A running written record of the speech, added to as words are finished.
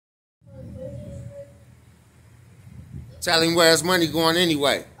Tell him where his money going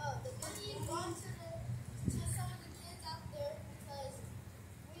anyway. The money is going to some of the kids out there because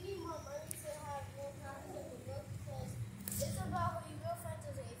we need more money to have more copies of the book because it's about who your real friends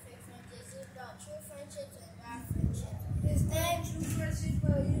is and fake friendships. It's about true friendships and bad friendships. It's not true friendship,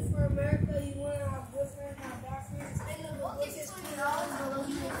 but you for America, you want to have good friends, have bad friends. And the book is $20, but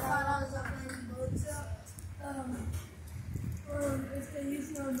we make $5 off any book. It's the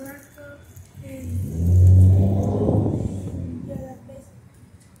youth for America, and yeah, that's basically.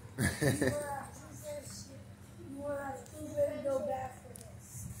 You want to have true friends, no bad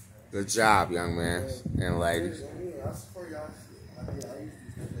friends. Good job, young man and ladies. I support y'all. I used to do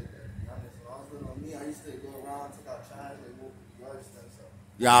stuff like that. When I was living on me, I used to go around, take out trash, like whoop yard stuff. So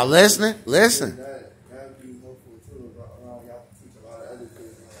Y'all listening? Listen. that would be helpful too. Around y'all can teach a lot of other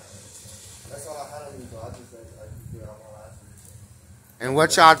kids. That's all I had on me, though. I just do it on my last year. And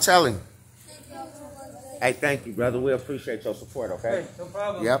what y'all telling? Hey, thank you, brother. We appreciate your support, okay? Hey, no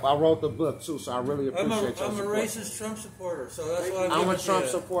problem. Yep, I wrote the book too, so I really appreciate your I'm a support. racist Trump supporter, so that's why I'm a Trump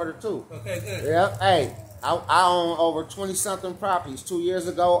supporter too. Okay, good. Yep. Hey, I own over 20-something properties. 2 years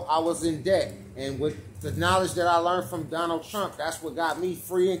ago, I was in debt. And with the knowledge that I learned from Donald Trump, that's what got me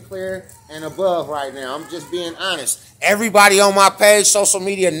free and clear and above right now. I'm just being honest. Everybody on my page, social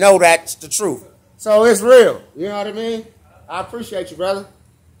media, know that's the truth. So it's real. You know what I mean? I appreciate you, brother.